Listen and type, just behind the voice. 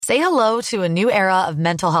Say hello to a new era of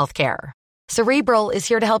mental health care. Cerebral is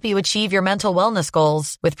here to help you achieve your mental wellness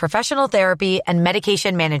goals with professional therapy and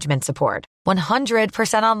medication management support.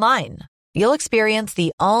 100% online. You'll experience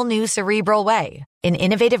the all-new Cerebral Way, an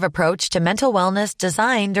innovative approach to mental wellness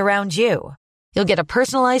designed around you. You'll get a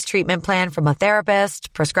personalized treatment plan from a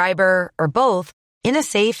therapist, prescriber, or both in a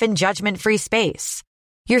safe and judgment-free space.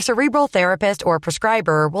 Your Cerebral therapist or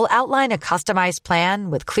prescriber will outline a customized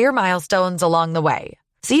plan with clear milestones along the way,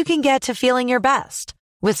 so you can get to feeling your best.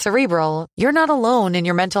 With Cerebral, you're not alone in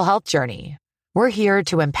your mental health journey. We're here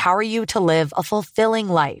to empower you to live a fulfilling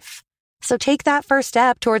life. So take that first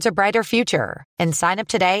step towards a brighter future and sign up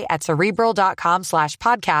today at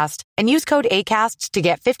Cerebral.com/podcast and use code ACAST to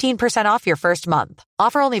get 15% off your first month.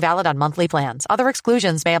 Offer only valid on monthly plans. Other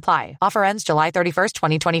exclusions may apply. Offer ends July 31st,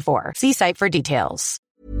 2024. See site for details.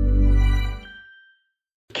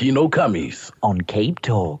 Kino Kamis on Cape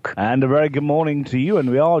Talk. And a very good morning to you, and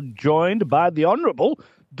we are joined by the Honourable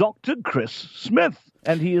Dr. Chris Smith,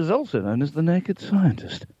 and he is also known as the Naked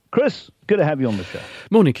Scientist. Chris, good to have you on the show.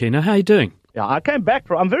 Morning, Kino. How are you doing? Yeah, I came back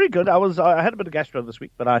I'm very good. I had a bit of gastro this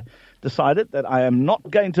week, but I decided that I am not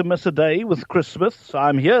going to miss a day with Chris Smith, so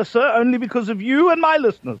I'm here, sir, only because of you and my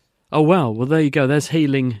listeners. Oh, well, there you go. There's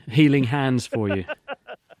healing hands for you.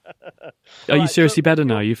 Are you seriously better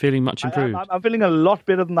now? Are you feeling much improved? I'm feeling a lot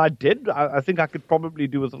better than I did. I think I could probably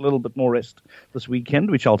do with a little bit more rest this weekend,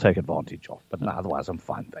 which I'll take advantage of. But no, otherwise, I'm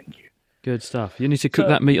fine, thank you. Good stuff. You need to cook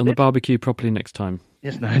that meat on the barbecue properly next time.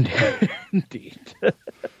 Yes, no, indeed.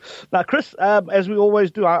 Now, Chris, as we always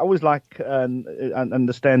do, I always like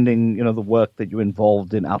understanding, the work that you're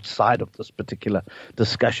involved in outside of this particular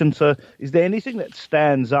discussion. So is there anything that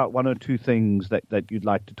stands out, one or two things that you'd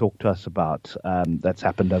like to talk to us about that's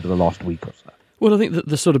happened over the last week or so? Well, I think that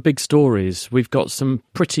the sort of big stories, we've got some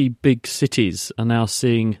pretty big cities are now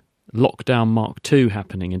seeing lockdown Mark II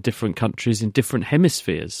happening in different countries in different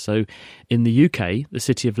hemispheres. So in the UK, the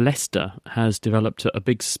city of Leicester has developed a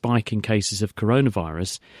big spike in cases of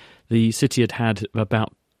coronavirus. The city had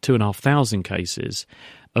about 2,500 cases,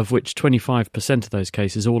 of which 25% of those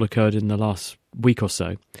cases all occurred in the last week or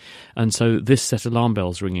so. And so this set alarm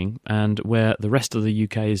bells ringing, and where the rest of the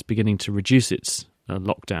UK is beginning to reduce its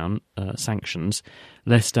lockdown sanctions,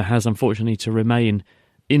 Leicester has unfortunately to remain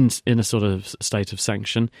in a sort of state of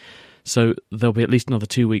sanction. So there'll be at least another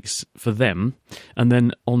 2 weeks for them. And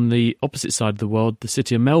then on the opposite side of the world, the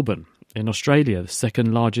city of Melbourne in Australia, the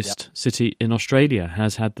second largest city in Australia,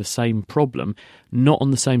 has had the same problem. Not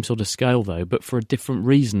on the same sort of scale, though, but for a different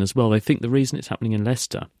reason as well. They think the reason it's happening in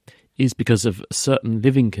Leicester is because of certain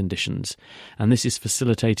living conditions, and this is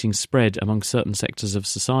facilitating spread among certain sectors of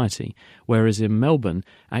society. Whereas in Melbourne,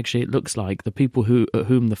 actually it looks like the people at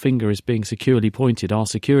whom the finger is being securely pointed are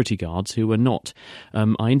security guards who are not.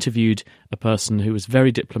 I interviewed a person who was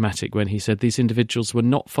very diplomatic when he said these individuals were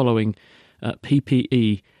not following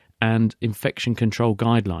PPE and infection control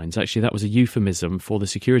guidelines. Actually, that was a euphemism for the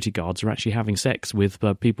security guards who were actually having sex with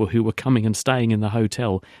people who were coming and staying in the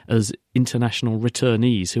hotel as international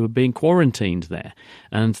returnees who were being quarantined there.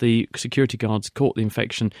 And the security guards caught the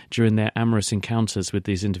infection during their amorous encounters with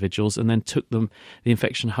these individuals and then took the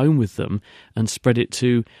infection home with them and spread it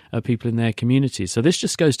to people in their communities. So this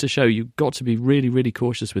just goes to show you've got to be really, really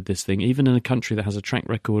cautious with this thing, even in a country that has a track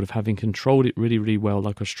record of having controlled it really, really well,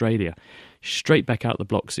 like Australia. Straight back out the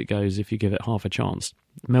blocks it goes if you give it half a chance.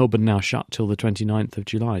 Melbourne now shut till the 29th of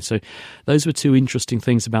July. So those were two interesting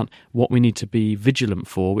things about what we need to be vigilant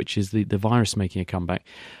for, which is the virus making a comeback.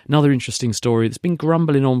 Another interesting story that's been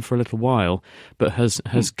grumbling on for a little while, but has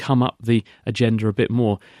come up the agenda a bit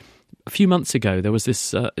more. A few months ago, there was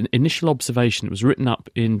this initial observation. It was written up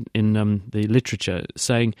in the literature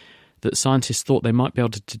saying that scientists thought they might be able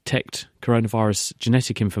to detect coronavirus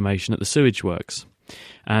genetic information at the sewage works.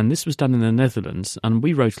 And this was done in the Netherlands, and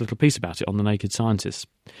we wrote a little piece about it on The Naked Scientist.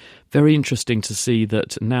 Very interesting to see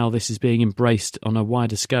that now this is being embraced on a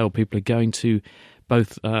wider scale. People are going to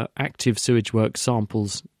both active sewage work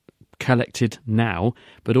samples collected now,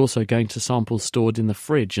 but also going to samples stored in the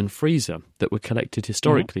fridge and freezer that were collected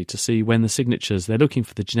historically to see when the signatures, they're looking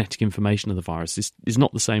for the genetic information of the virus. This is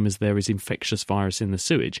not the same as there is infectious virus in the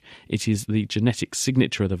sewage. It is the genetic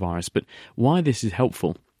signature of the virus. But why this is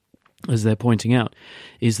helpful, as they're pointing out,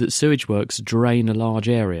 is that sewage works drain a large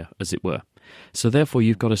area, as it were. So therefore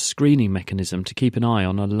you've got a screening mechanism to keep an eye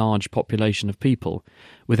on a large population of people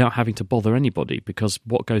without having to bother anybody, because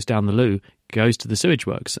what goes down the loo goes to the sewage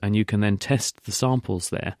works, and you can then test the samples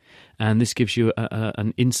there. And this gives you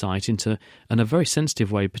an insight into, in a very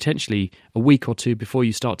sensitive way, potentially a week or two before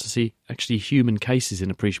you start to see actually human cases in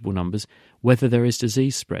appreciable numbers, whether there is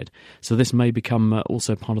disease spread. So this may become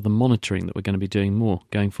also part of the monitoring that we're going to be doing more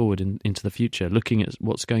going forward into the future, looking at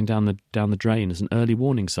what's going down the drain as an early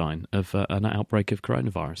warning sign of an outbreak of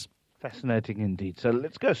coronavirus. Fascinating indeed. So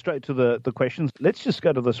let's go straight to the questions. Let's just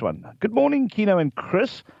go to this one. Good morning, Keno and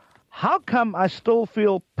Chris. How come I still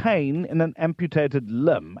feel pain in an amputated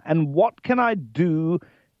limb? And what can I do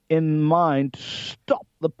in mind to stop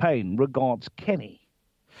the pain? Regards, Kenny.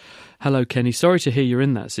 Hello, Kenny. Sorry to hear you're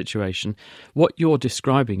in that situation. What you're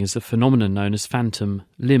describing is a phenomenon known as phantom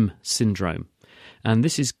limb syndrome. And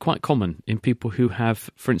this is quite common in people who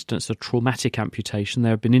have, for instance, a traumatic amputation.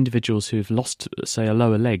 There have been individuals who have lost, say, a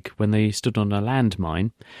lower leg when they stood on a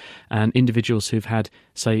landmine, and individuals who've had,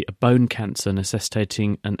 say, a bone cancer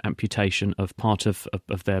necessitating an amputation of part of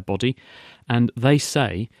their body. And they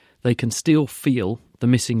say they can still feel the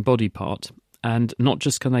missing body part. And not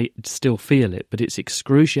just can they still feel it, but it's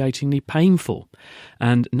excruciatingly painful.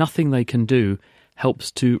 And nothing they can do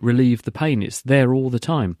helps to relieve the pain. It's there all the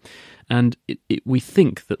time. And we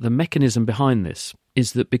think that the mechanism behind this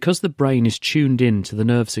is that because the brain is tuned in to the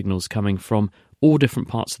nerve signals coming from all different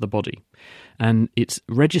parts of the body, and it's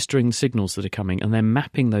registering signals that are coming and then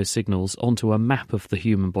mapping those signals onto a map of the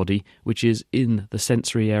human body, which is in the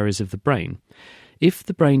sensory areas of the brain. If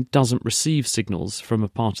the brain doesn't receive signals from a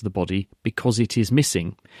part of the body because it is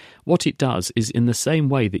missing, what it does is, in the same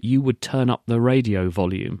way that you would turn up the radio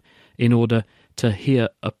volume in order to hear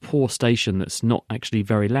a poor station that's not actually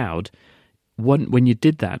very loud, when you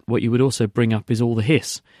did that, what you would also bring up is all the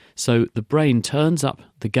hiss. So the brain turns up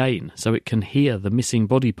the gain so it can hear the missing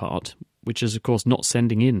body part, which is, of course, not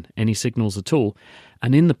sending in any signals at all.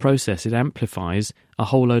 And in the process, it amplifies a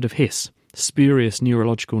whole load of hiss, spurious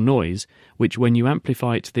neurological noise, which, when you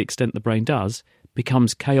amplify it to the extent the brain does,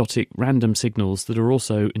 becomes chaotic, random signals that are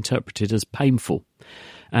also interpreted as painful.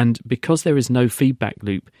 And because there is no feedback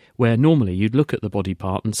loop, where normally you'd look at the body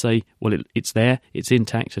part and say, well, it's there, it's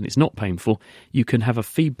intact, and it's not painful, you can have a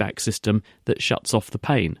feedback system that shuts off the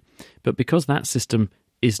pain. But because that system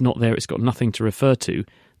is not there, it's got nothing to refer to,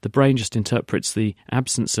 the brain just interprets the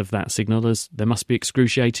absence of that signal as there must be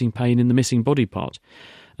excruciating pain in the missing body part.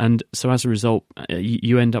 And so as a result,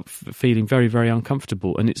 you end up feeling very, very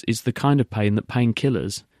uncomfortable. And it's the kind of pain that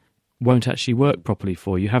painkillers won't actually work properly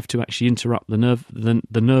for. You have to actually interrupt the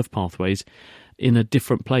nerve pathways in a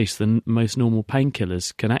different place than most normal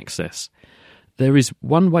painkillers can access. There is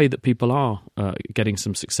one way that people are getting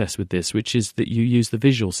some success with this, which is that you use the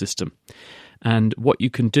visual system. And what you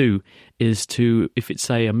can do is to, if it's,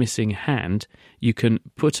 say, a missing hand, you can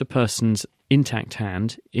put a person's intact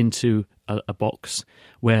hand into a box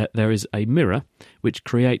where there is a mirror, which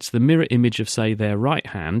creates the mirror image of, say, their right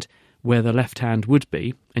hand, where the left hand would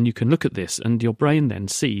be, and you can look at this, and your brain then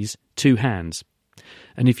sees two hands.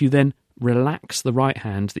 And if you then relax the right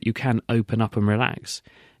hand that you can open up and relax,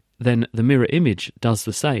 then the mirror image does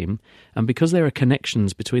the same. And because there are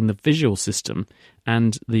connections between the visual system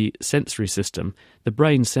and the sensory system, the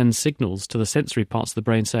brain sends signals to the sensory parts of the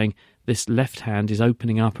brain saying, this left hand is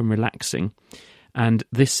opening up and relaxing, and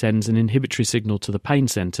this sends an inhibitory signal to the pain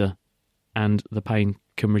centre, and the pain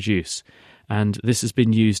can reduce. And this has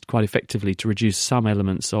been used quite effectively to reduce some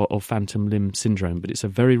elements of phantom limb syndrome, but it's a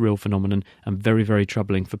very real phenomenon and very, very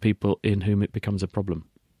troubling for people in whom it becomes a problem.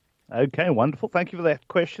 Okay, wonderful. Thank you for that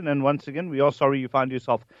question. And once again, we are sorry you find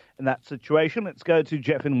yourself in that situation. Let's go to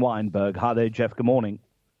Jeff in Wynberg. Hi there, Jeff. Good morning.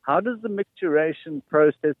 How does the micturition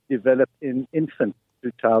process develop in infants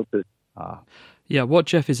through childhood? Yeah, what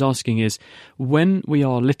Jeff is asking is, when we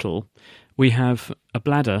are little, we have a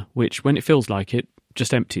bladder which, when it feels like it,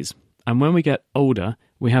 just empties. And when we get older,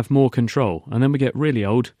 we have more control. And then we get really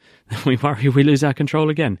old, we worry we lose our control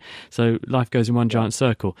again. So life goes in one giant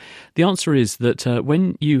circle. The answer is that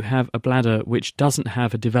when you have a bladder which doesn't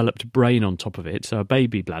have a developed brain on top of it, so a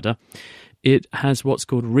baby bladder, it has what's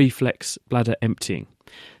called reflex bladder emptying.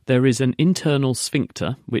 There is an internal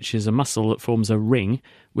sphincter, which is a muscle that forms a ring,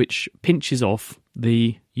 which pinches off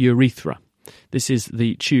the urethra. This is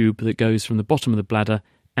the tube that goes from the bottom of the bladder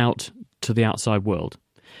out to the outside world.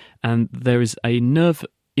 And there is a nerve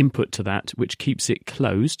input to that which keeps it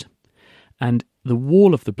closed, and the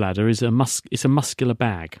wall of the bladder is a muscular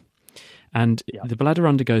bag, and the bladder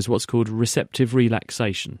undergoes what's called receptive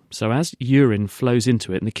relaxation. So as urine flows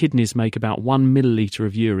into it, and the kidneys make about 1 milliliter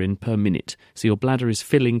of urine per minute, so your bladder is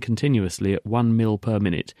filling continuously at 1 mil per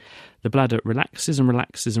minute, the bladder relaxes and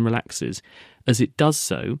relaxes and relaxes. As it does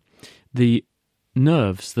so, the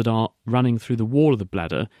nerves that are running through the wall of the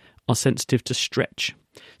bladder are sensitive to stretch.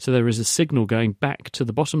 So there is a signal going back to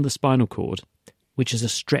the bottom of the spinal cord, which is a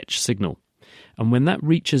stretch signal. And when that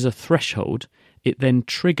reaches a threshold, it then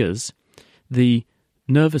triggers the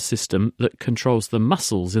nervous system that controls the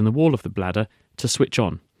muscles in the wall of the bladder to switch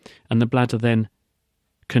on. And the bladder then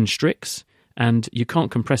constricts, and you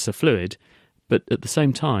can't compress a fluid, but at the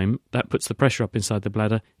same time, that puts the pressure up inside the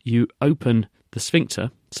bladder. You open the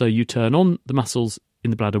sphincter, so you turn on the muscles in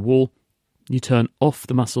the bladder wall, you turn off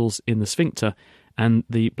the muscles in the sphincter, and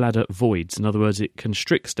the bladder voids. In other words, it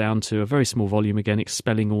constricts down to a very small volume, again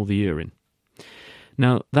expelling all the urine.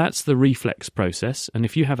 Now, that's the reflex process, and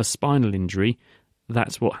if you have a spinal injury,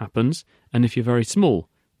 that's what happens, and if you're very small,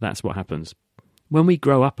 that's what happens. When we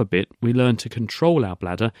grow up a bit, we learn to control our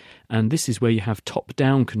bladder, and this is where you have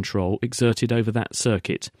top-down control exerted over that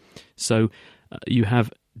circuit. So you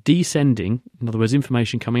have descending, in other words,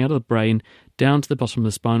 information coming out of the brain down to the bottom of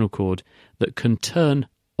the spinal cord that can turn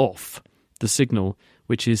off the signal,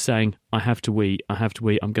 which is saying, I have to wee,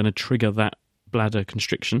 I'm going to trigger that bladder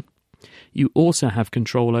constriction. You also have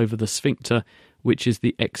control over the sphincter, which is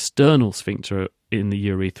the external sphincter in the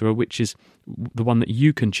urethra, which is the one that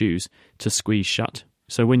you can choose to squeeze shut.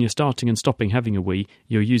 So when you're starting and stopping having a wee,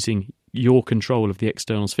 you're using your control of the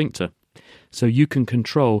external sphincter. So you can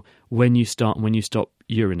control when you start and when you stop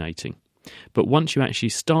urinating. But once you actually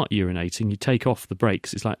start urinating, you take off the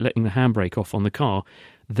brakes. It's like letting the handbrake off on the car.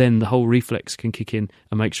 Then the whole reflex can kick in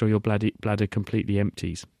and make sure your bladder completely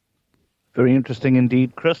empties. Very interesting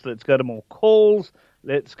indeed, Chris. Let's go to more calls.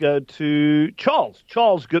 Let's go to Charles.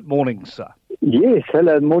 Charles, good morning, sir. Yes,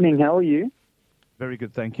 hello, morning. How are you? Very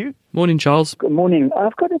good, thank you. Morning, Charles. Good morning.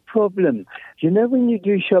 I've got a problem. You know when you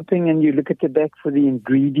do shopping and you look at the back for the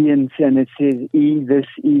ingredients and it says E this,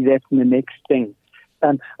 E that, and the next thing.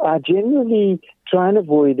 I generally try and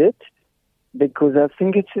avoid it because I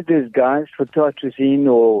think it's a disguise for tartrazine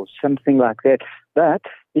or something like that. But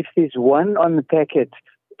if there's one on the packet,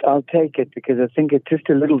 I'll take it because I think it's just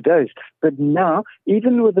a little dose. But now,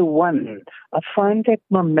 even with the one, I find that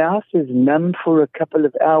my mouth is numb for a couple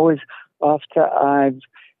of hours after I've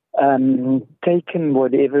taken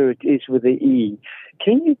whatever it is with the E.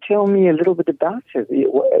 Can you tell me a little bit about it?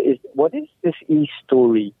 What is this E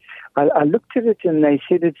story? I looked at it and they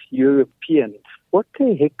said it's European. What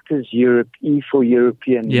the heck does E for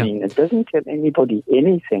European mean? It doesn't tell anybody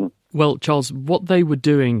anything. Well, Charles, what they were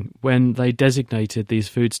doing when they designated these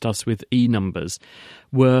foodstuffs with E numbers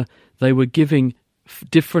were they were giving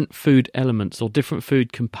different food elements or different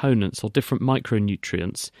food components or different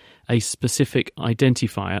micronutrients a specific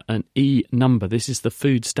identifier, an E number. This is the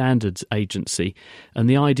Food Standards Agency. And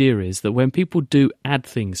the idea is that when people do add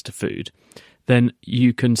things to food, then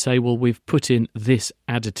you can say, well, we've put in this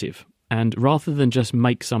additive. And rather than just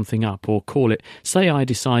make something up or call it, say I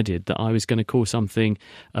decided that I was going to call something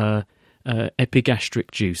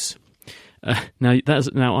epigastric juice.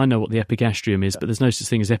 Now I know what the epigastrium is, but there's no such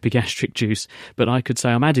thing as epigastric juice. But I could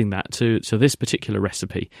say I'm adding that to this particular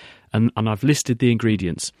recipe, and I've listed the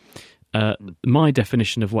ingredients. My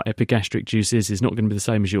definition of what epigastric juice is not going to be the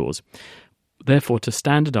same as yours. Therefore, to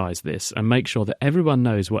standardise this and make sure that everyone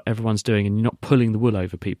knows what everyone's doing and you're not pulling the wool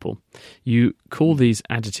over people, you call these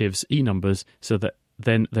additives E numbers so that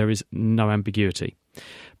then there is no ambiguity.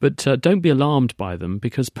 But don't be alarmed by them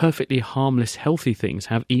because perfectly harmless, healthy things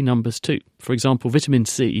have E numbers too. For example, vitamin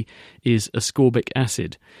C is ascorbic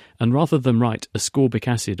acid. And rather than write ascorbic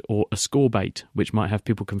acid or ascorbate, which might have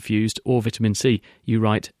people confused, or vitamin C, you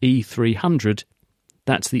write E300.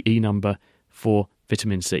 That's the E number for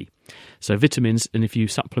vitamin C. So vitamins, and if you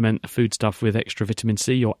supplement a foodstuff with extra vitamin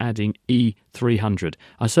C, you're adding E300.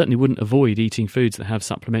 I certainly wouldn't avoid eating foods that have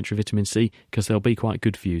supplementary vitamin C because they'll be quite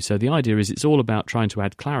good for you. So the idea is it's all about trying to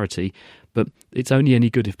add clarity, but it's only any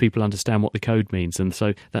good if people understand what the code means. And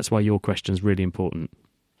so that's why your question is really important.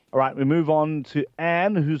 All right, we move on to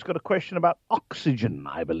Anne, who's got a question about oxygen,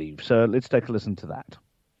 I believe. So let's take a listen to that.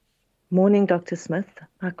 Morning, Dr. Smith.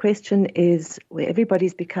 My question is, where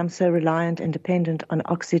everybody's become so reliant and dependent on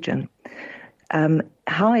oxygen,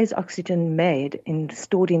 how is oxygen made and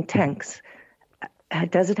stored in tanks?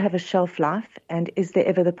 Does it have a shelf life, and is there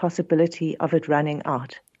ever the possibility of it running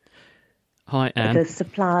out? Hi, Anne. The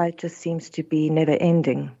supply just seems to be never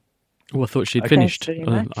ending. Oh, I thought she'd finished.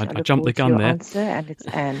 I jumped the gun there. Answer, and it's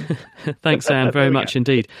Anne. Thanks, Anne, very much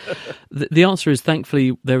indeed. The answer is,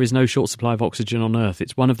 thankfully, there is no short supply of oxygen on Earth.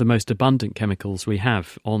 It's one of the most abundant chemicals we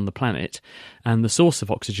have on the planet, and the source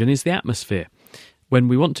of oxygen is the atmosphere. When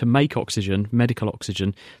we want to make oxygen, medical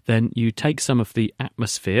oxygen, then you take some of the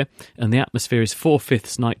atmosphere, and the atmosphere is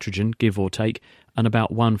 4/5 nitrogen, give or take, and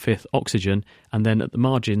about 1/5 oxygen, and then at the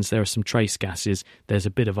margins there are some trace gases, there's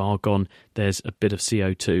a bit of argon, there's a bit of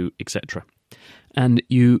CO2, etc. And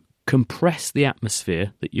you compress the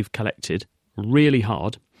atmosphere that you've collected really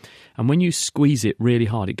hard, and when you squeeze it really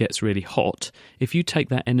hard it gets really hot. If you take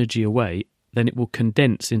that energy away, then it will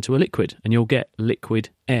condense into a liquid and you'll get liquid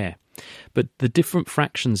air. But the different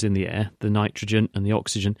fractions in the air, the nitrogen and the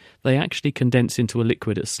oxygen, they actually condense into a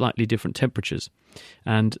liquid at slightly different temperatures.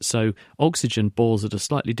 And so oxygen boils at a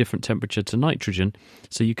slightly different temperature to nitrogen,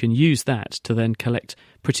 so you can use that to then collect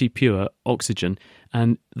pretty pure oxygen,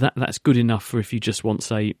 and that's good enough for if you just want,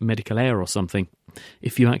 say, medical air or something.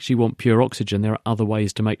 If you actually want pure oxygen, there are other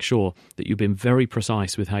ways to make sure that you've been very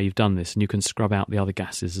precise with how you've done this, and you can scrub out the other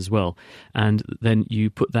gases as well. And then you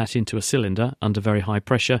put that into a cylinder under very high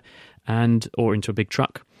pressure or into a big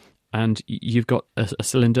truck, and you've got a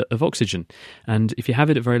cylinder of oxygen. And if you have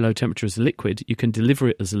it at very low temperature as a liquid, you can deliver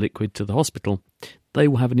it as a liquid to the hospital. They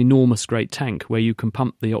will have an enormous great tank where you can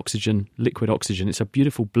pump the oxygen, liquid oxygen. It's a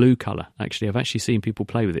beautiful blue colour, actually. I've actually seen people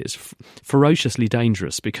play with it. It's ferociously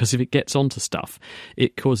dangerous because if it gets onto stuff,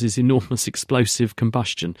 it causes enormous explosive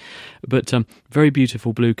combustion. But very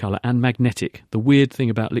beautiful blue colour and magnetic. The weird thing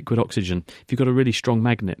about liquid oxygen, if you've got a really strong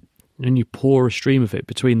magnet, and you pour a stream of it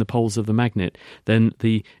between the poles of the magnet, then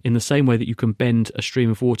in the same way that you can bend a stream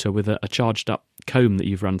of water with a charged up comb that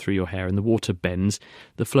you've run through your hair and the water bends,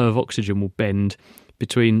 the flow of oxygen will bend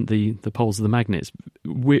between the poles of the magnets.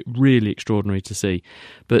 Really extraordinary to see.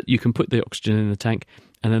 But you can put the oxygen in the tank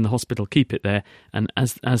and then the hospital keep it there, and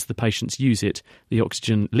as the patients use it, the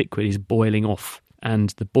oxygen liquid is boiling off, and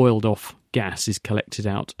the boiled off gas is collected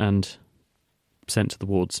out and sent to the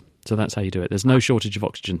wards. So that's how you do it. There's no shortage of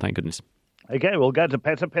oxygen, thank goodness. Okay, we'll go to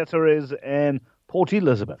Petter. Petter is in Port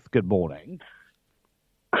Elizabeth. Good morning.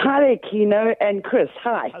 Hi there, Keno and Chris.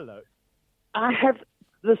 Hi. Hello. I have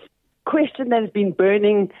this question that has been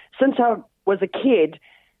burning since I was a kid,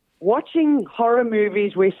 watching horror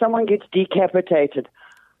movies where someone gets decapitated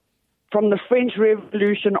from the French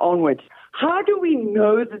Revolution onwards. How do we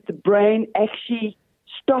know that the brain actually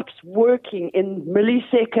stops working in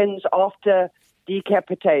milliseconds after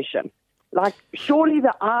decapitation? Like, surely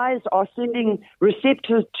the eyes are sending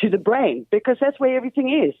receptors to the brain because that's where everything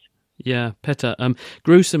is. Yeah, Petter,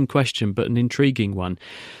 gruesome question, but an intriguing one.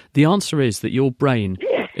 The answer is that your brain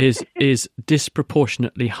is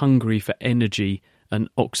disproportionately hungry for energy and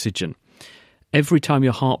oxygen. Every time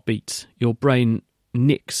your heart beats, your brain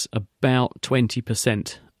nicks about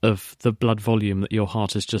 20% of the blood volume that your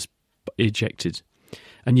heart has just ejected.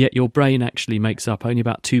 And yet your brain actually makes up only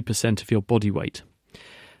about 2% of your body weight.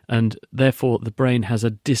 And therefore the brain has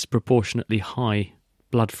a disproportionately high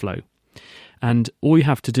blood flow. And all you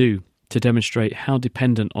have to do to demonstrate how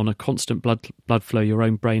dependent on a constant blood flow your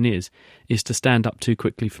own brain is to stand up too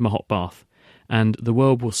quickly from a hot bath. And the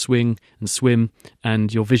world will swing and swim,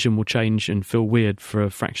 and your vision will change and feel weird for a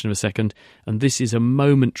fraction of a second. And this is a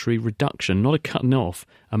momentary reduction, not a cutting off,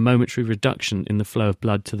 a momentary reduction in the flow of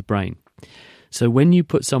blood to the brain. So when you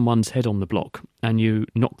put someone's head on the block and you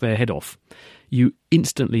knock their head off, you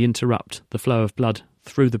instantly interrupt the flow of blood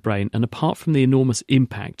through the brain. And apart from the enormous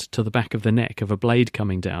impact to the back of the neck of a blade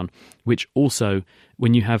coming down, which also,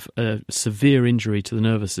 when you have a severe injury to the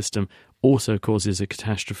nervous system, also causes a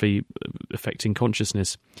catastrophe affecting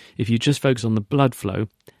consciousness. If you just focus on the blood flow,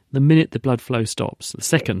 the minute the blood flow stops,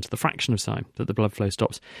 the fraction of time that the blood flow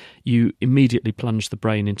stops, you immediately plunge the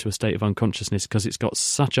brain into a state of unconsciousness because it's got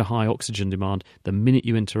such a high oxygen demand. The minute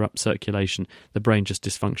you interrupt circulation, the brain just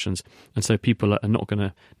dysfunctions. And so people are not going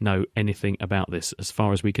to know anything about this as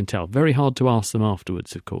far as we can tell. Very hard to ask them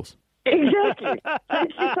afterwards, of course. Exactly.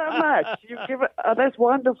 Thank you so much. That's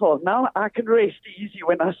wonderful. Now I can rest easy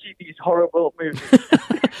when I see these horrible movies.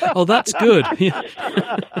 Oh, that's good. Yeah.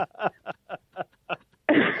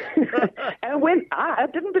 And when I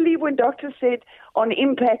didn't believe when doctors said on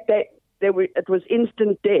impact that it was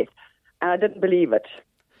instant death, and I didn't believe it,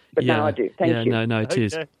 but now I do. Thank you. No, it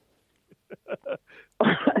is.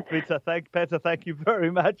 Peter, thank you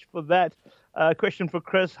very much for that. Question for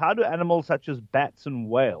Chris: how do animals such as bats and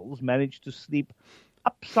whales manage to sleep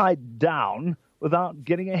upside down without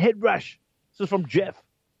getting a head rush? This is from Jeff.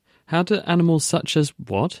 How do animals such as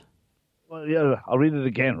what? Well, yeah, I'll read it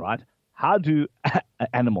again, right? How do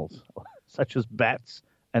animals such as bats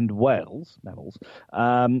and whales, mammals,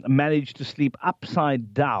 manage to sleep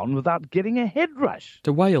upside down without getting a head rush?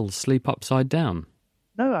 Do whales sleep upside down?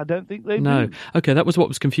 No, I don't think they do. No. Okay, that was what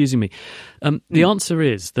was confusing me. The answer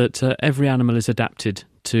is that every animal is adapted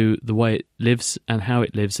to the way it lives and how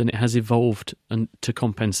it lives, and it has evolved to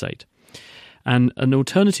compensate. And an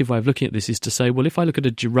alternative way of looking at this is to say, well, if I look at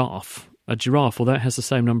a giraffe, a giraffe, although it has the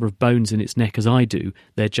same number of bones in its neck as I do,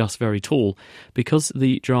 they're just very tall. Because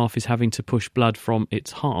the giraffe is having to push blood from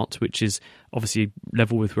its heart, which is obviously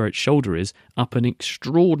level with where its shoulder is, up an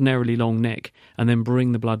extraordinarily long neck, and then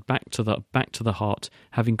bring the blood back to the heart,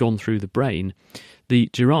 having gone through the brain, the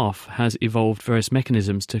giraffe has evolved various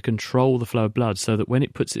mechanisms to control the flow of blood so that when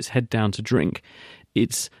it puts its head down to drink,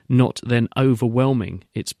 it's not then overwhelming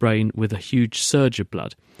its brain with a huge surge of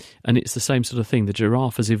blood. And it's the same sort of thing. The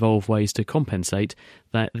giraffe has evolved ways to compensate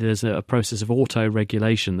that. There's a process of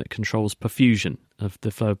auto-regulation that controls perfusion of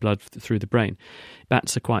the flow of blood through the brain.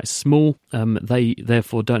 Bats are quite small. They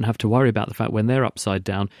therefore don't have to worry about the fact when they're upside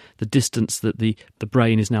down, the distance that the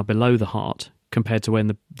brain is now below the heart compared to when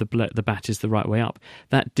the bat is the right way up.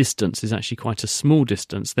 That distance is actually quite a small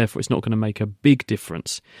distance, therefore it's not going to make a big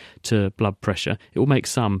difference to blood pressure. It will make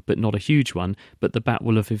some, but not a huge one, but the bat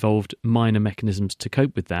will have evolved minor mechanisms to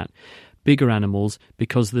cope with that. Bigger animals,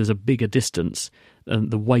 because there's a bigger distance,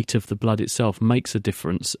 the weight of the blood itself makes a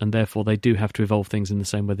difference, and therefore they do have to evolve things in the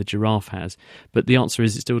same way the giraffe has. But the answer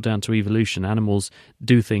is it's still down to evolution. Animals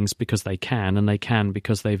do things because they can, and they can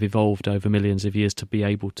because they've evolved over millions of years to be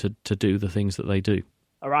able to do the things that they do.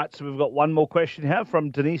 All right, so we've got one more question here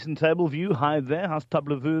from Denise in Tableview. Hi there. How's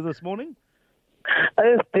Tableview this morning?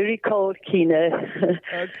 Oh, very cold, Kino.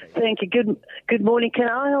 Okay. Thank you. Good morning. Can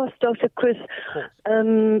I ask Dr. Chris,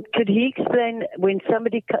 could he explain when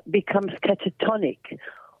somebody becomes catatonic,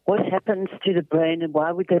 what happens to the brain and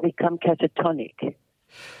why would they become catatonic?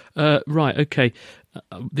 Right, okay.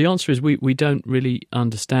 The answer is we don't really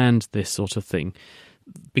understand this sort of thing,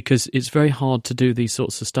 because it's very hard to do these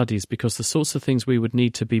sorts of studies, because the sorts of things we would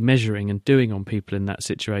need to be measuring and doing on people in that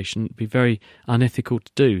situation would be very unethical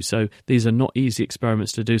to do. So these are not easy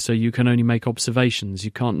experiments to do, so you can only make observations.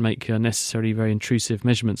 You can't make necessarily very intrusive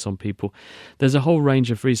measurements on people. There's a whole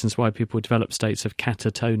range of reasons why people develop states of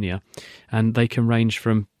catatonia, and they can range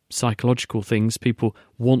from psychological things. People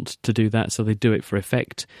want to do that, so they do it for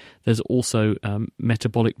effect. There's also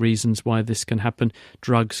metabolic reasons why this can happen.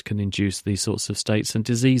 Drugs can induce these sorts of states, and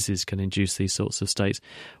diseases can induce these sorts of states.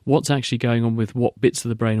 What's actually going on with what bits of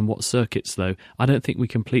the brain and what circuits, though, I don't think we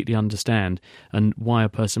completely understand, and why a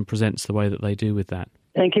person presents the way that they do with that.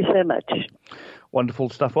 Thank you so much. Wonderful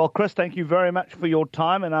stuff. Well, Chris, thank you very much for your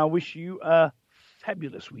time, and I wish you a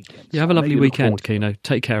fabulous weekend. Yeah, have a lovely weekend, Kino.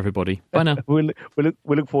 Take care, everybody. Bye now. we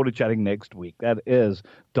look forward to chatting next week. That is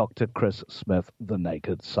Dr. Chris Smith, the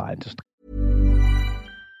Naked Scientist.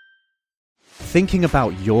 Thinking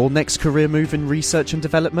about your next career move in research and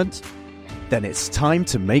development? Then it's time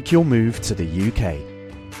to make your move to the UK.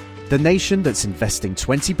 The nation that's investing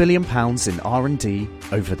 £20 billion in R&D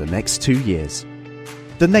over the next 2 years.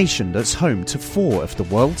 The nation that's home to 4 of the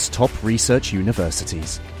world's top research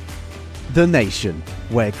universities. The nation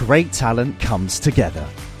where great talent comes together.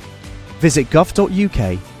 Visit gov.uk/great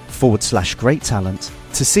talent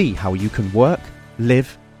to see how you can work,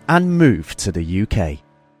 live and move to the UK.